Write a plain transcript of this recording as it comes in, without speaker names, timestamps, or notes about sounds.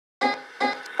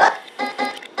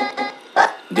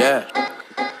Yeah.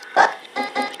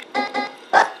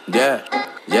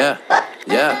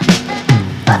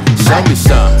 Show me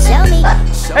some.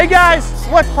 Hey guys,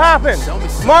 what's poppin'?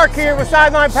 Mark here with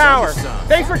Sideline Power.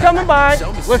 Thanks for coming by.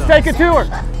 Let's take a tour.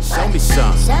 Show me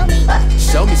some. Show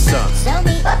me some.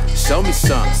 Show me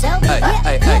some.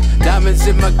 Hey, diamonds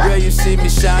in my grill, you see me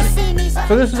shining.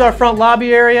 So this is our front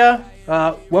lobby area.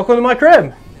 Welcome to my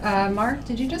crib. Mark,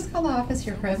 did you just call the office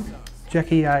your crib?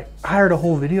 Jackie, I hired a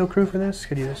whole video crew for this.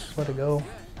 Could you just let it go?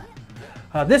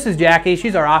 This is Jackie.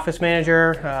 She's our office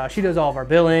manager. She does all of our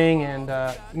billing and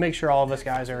makes sure all of us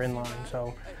guys are in line.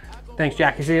 So thanks,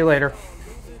 Jackie. See you later.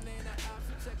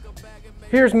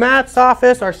 Here's Matt's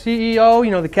office, our CEO,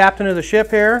 you know, the captain of the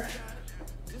ship here.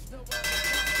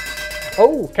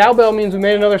 Oh, cowbell means we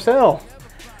made another sale.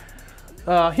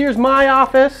 Here's my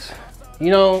office.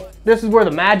 You know, this is where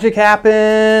the magic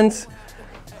happens.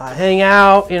 I hang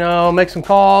out, you know, make some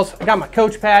calls. I got my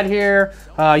coach pad here.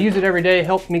 Use it every day,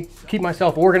 help me keep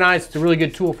myself organized. It's a really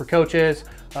good tool for coaches.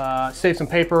 Save some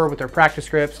paper with their practice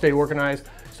scripts, stay organized,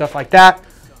 stuff like that.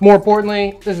 More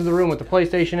importantly, this is the room with the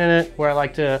PlayStation in it where I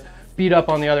like to beat up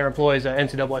on the other employees at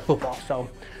NCAA football. So,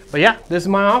 but yeah, this is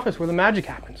my office where the magic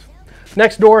happens.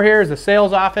 Next door here is the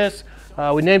sales office.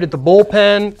 We named it the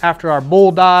Bullpen after our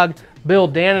bulldog, Bill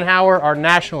Dannenhauer, our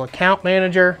national account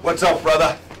manager. What's up,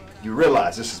 brother? You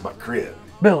realize this is my crib.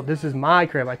 Bill, this is my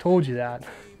crib. I told you that.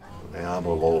 Yeah, I'm a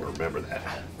little older, remember that.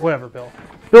 Whatever, Bill.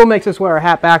 Bill makes us wear our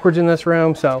hat backwards in this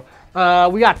room. So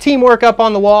we got teamwork up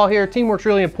on the wall here. Teamwork's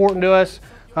really important to us.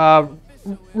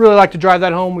 Really like to drive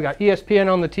that home. We got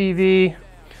ESPN on the TV.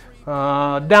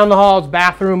 Down the hall is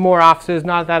bathroom, more offices,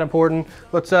 not that important.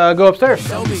 Let's go upstairs.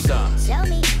 Show me some.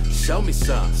 Show me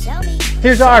some.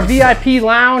 Here's our VIP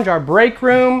lounge, our break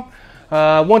room.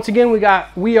 Once again,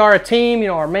 we are a team, you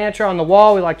know, our mantra on the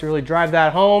wall. We like to really drive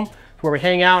that home. It's where we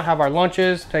hang out, have our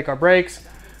lunches, take our breaks.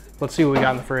 Let's see what we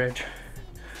got in the fridge.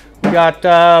 We got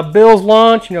Bill's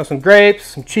lunch, you know, some grapes,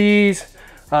 some cheese.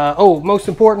 Oh, most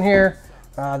important here,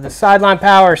 the Sideline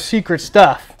Power secret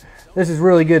stuff. This is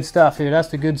really good stuff here. That's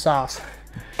the good sauce.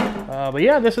 But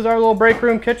yeah, this is our little break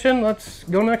room kitchen. Let's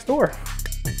go next door.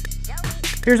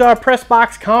 Here's our press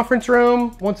box conference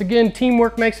room. Once again,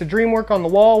 teamwork makes the dream work on the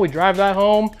wall. We drive that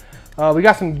home. We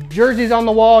got some jerseys on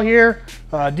the wall here.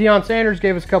 Deion Sanders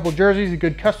gave us a couple jerseys, a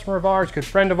good customer of ours, good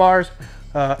friend of ours.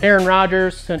 Aaron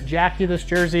Rodgers sent Jackie this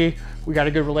jersey. We got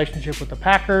a good relationship with the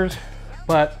Packers.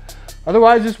 But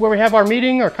otherwise, this is where we have our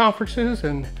meeting, our conferences,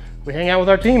 and we hang out with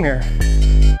our team here.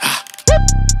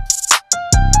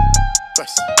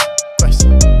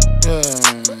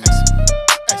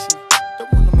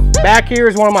 Back here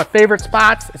is one of my favorite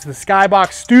spots. It's the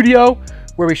Skybox Studio,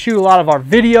 where we shoot a lot of our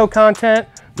video content.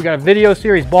 We got a video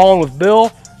series, Ballin' with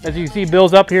Bill. As you can see,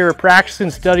 Bill's up here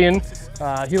practicing, studying.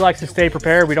 He likes to stay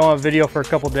prepared. We don't have video for a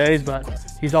couple days, but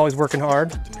he's always working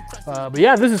hard. But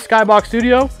yeah, this is Skybox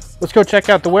Studio. Let's go check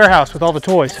out the warehouse with all the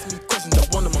toys.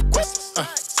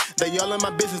 They all in my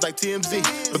business like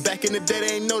TMZ, but back in the day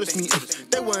they ain't noticed me.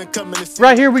 They weren't coming to see.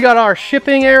 Right here we got our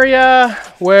shipping area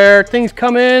where things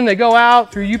come in, they go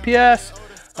out through UPS.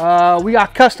 We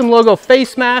got custom logo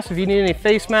face masks if you need any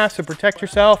face masks to protect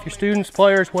yourself, your students,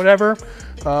 players, whatever.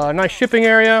 Nice shipping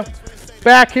area.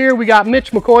 Back here we got Mitch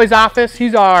McCoy's office.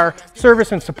 He's our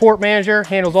service and support manager,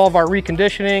 handles all of our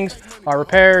reconditionings, our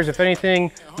repairs. If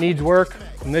anything needs work,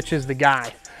 Mitch is the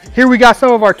guy. Here we got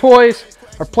some of our toys,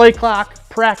 our play clock,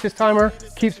 practice timer,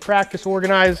 keeps practice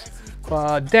organized,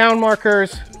 down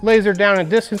markers, laser down and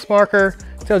distance marker,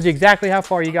 tells you exactly how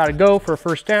far you got to go for a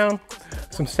first down.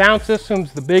 Some sound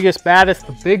systems, the biggest, baddest,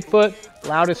 the Bigfoot,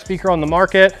 loudest speaker on the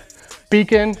market,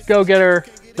 Beacon, Go-Getter,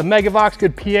 the Megavox,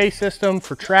 good PA system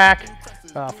for track,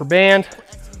 for band.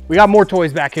 We got more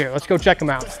toys back here. Let's go check them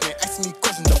out.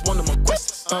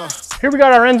 Here we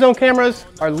got our end zone cameras,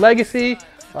 our Legacy,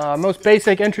 most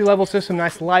basic entry-level system,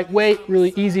 nice lightweight,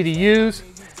 really easy to use.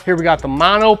 Here we got the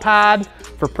monopod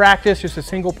for practice, just a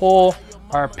single pole.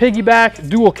 Our piggyback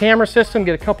dual camera system,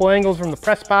 get a couple angles from the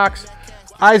press box.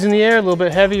 Eyes in the air, a little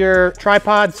bit heavier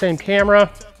tripod, same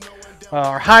camera.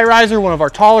 Our high riser, one of our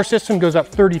taller system, goes up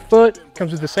 30 foot,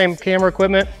 comes with the same camera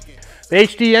equipment. The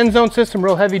HD end zone system,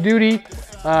 real heavy duty,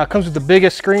 comes with the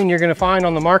biggest screen you're gonna find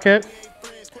on the market.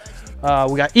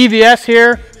 We got EVS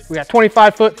here. We got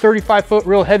 25 foot, 35 foot,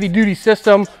 real heavy duty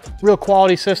system, real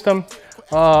quality system.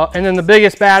 And then the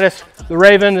biggest, baddest, the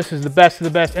Raven. This is the best of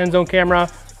the best end zone camera.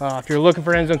 If you're looking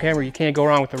for an end zone camera, you can't go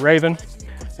wrong with the Raven.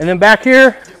 And then back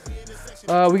here,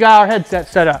 we got our headset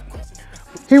set up.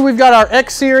 Here we've got our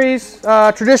X Series,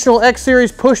 traditional X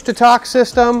Series push to talk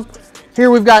system. Here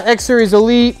we've got X Series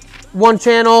Elite, one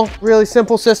channel, really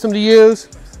simple system to use.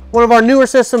 One of our newer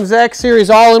systems, the X Series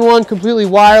all-in-one, completely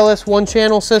wireless,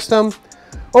 one-channel system.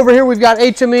 Over here we've got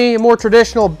HME, a more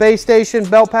traditional base station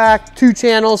belt pack, 2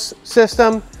 channels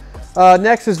system.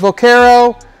 Next is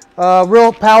Vocaro,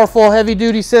 real powerful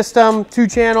heavy-duty system, 2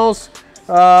 channels,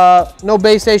 no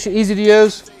base station, easy to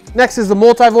use. Next is the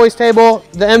multi-voice table,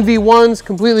 the MV1s,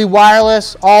 completely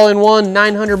wireless, all-in-one,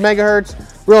 900 megahertz,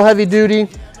 real heavy-duty.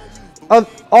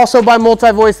 Also by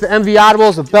multi-voice, the MV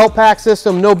Audibles, a belt pack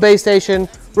system, no base station,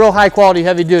 real high-quality,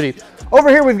 heavy-duty. Over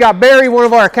here we've got Barry, one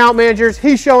of our account managers.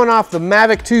 He's showing off the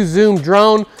Mavic 2 Zoom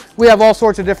drone. We have all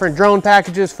sorts of different drone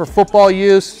packages for football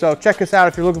use, so check us out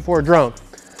if you're looking for a drone.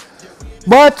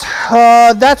 But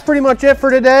that's pretty much it for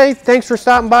today. Thanks for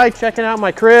stopping by, checking out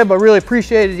my crib. I really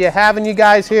appreciated having you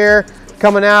guys here,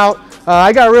 coming out.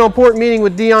 I got a real important meeting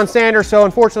with Deion Sanders, so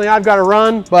unfortunately I've got to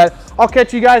run, but I'll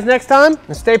catch you guys next time,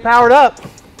 and stay powered up.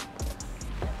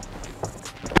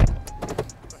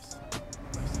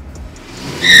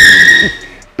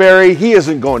 Barry, he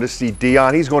isn't going to see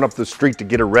Dion. He's going up the street to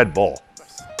get a Red Bull.